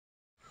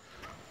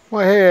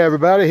Well, hey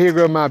everybody, here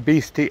goes my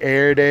beastie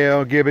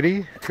Airedale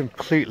Gibbattee,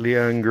 completely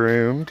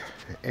ungroomed.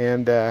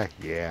 And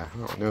yeah, I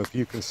don't know if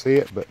you can see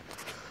it, but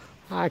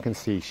I can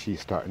see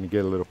she's starting to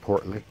get a little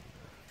portly.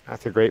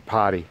 That's a great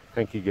potty.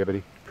 Thank you,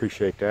 Gibbattee.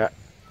 Appreciate that.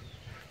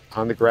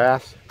 On the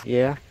grass,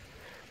 yeah,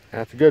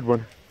 that's a good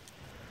one.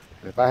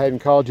 If I hadn't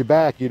called you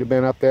back, you'd have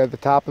been up there at the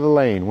top of the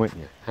lane,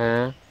 wouldn't you?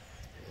 Huh?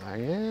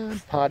 Like, yeah,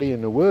 potty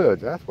in the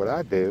woods. That's what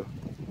I do.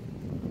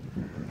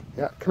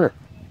 Yeah, come here.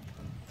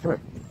 Come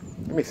here.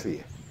 Let me see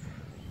you.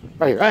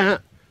 Right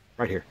here.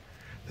 Right here.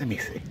 Let me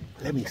see.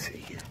 Let me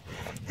see you.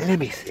 Let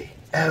me see.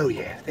 Oh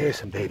yeah, there's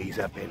some babies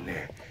up in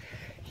there.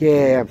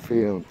 Yeah, I'm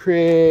feeling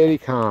pretty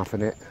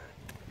confident.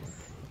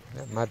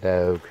 That's my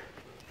dog.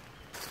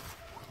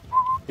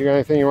 You got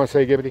anything you want to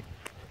say, Gibbattee?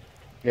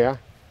 Yeah?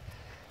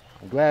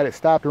 I'm glad it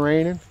stopped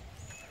raining.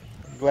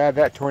 I'm glad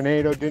that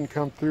tornado didn't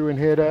come through and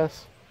hit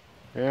us.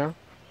 Yeah?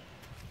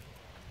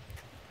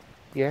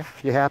 Yeah,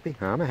 you happy?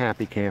 I'm a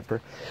happy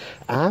camper.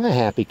 I'm a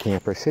happy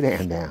camper. Sit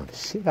down.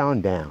 Sit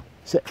on down.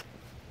 Sit.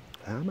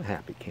 I'm a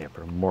happy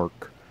camper,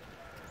 Mark.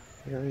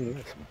 Yeah, you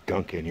got some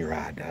gunk in your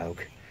eye,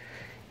 dog.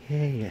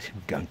 Yeah, you got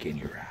some gunk in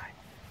your eye.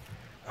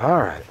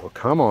 All right, well,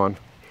 come on.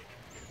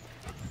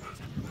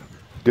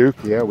 Duke,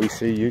 yeah, we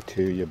see you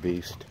too, you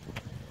beast.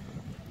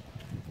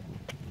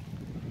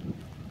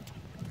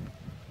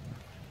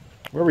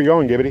 Where are we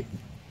going, Gibbattee?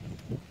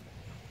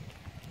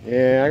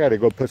 Yeah, I got to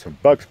go put some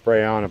bug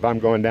spray on if I'm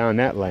going down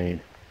that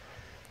lane.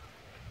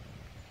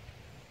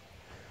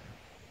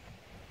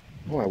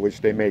 Oh, I wish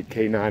they made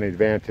K9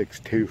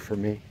 Advantix 2 for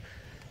me.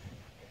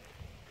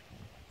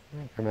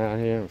 I'll come out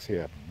here and see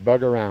a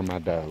bug around my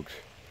dogs.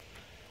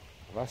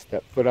 If I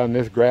step foot on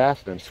this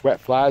grass, then sweat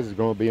flies is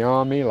going to be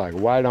on me like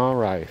white on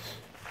rice.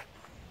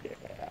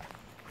 Yeah.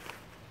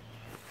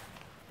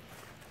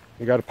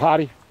 You got a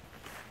potty?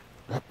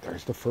 Oh,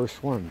 there's the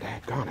first one.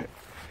 Daggone it.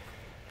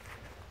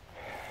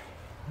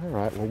 All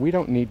right, well, we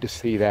don't need to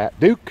see that.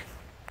 Duke,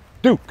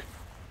 you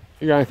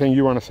got anything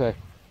you want to say?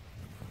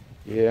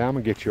 Yeah, I'm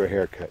going to get you a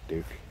haircut,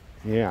 Duke.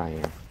 Yeah, I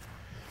am.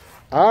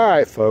 All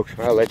right, folks,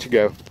 I'll let you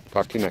go.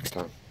 Talk to you next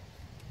time.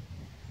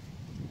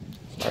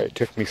 Sorry it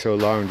took me so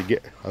long to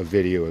get a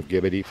video of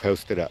Gibbattee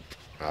posted up.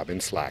 I've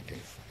been slacking.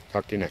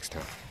 Talk to you next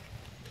time.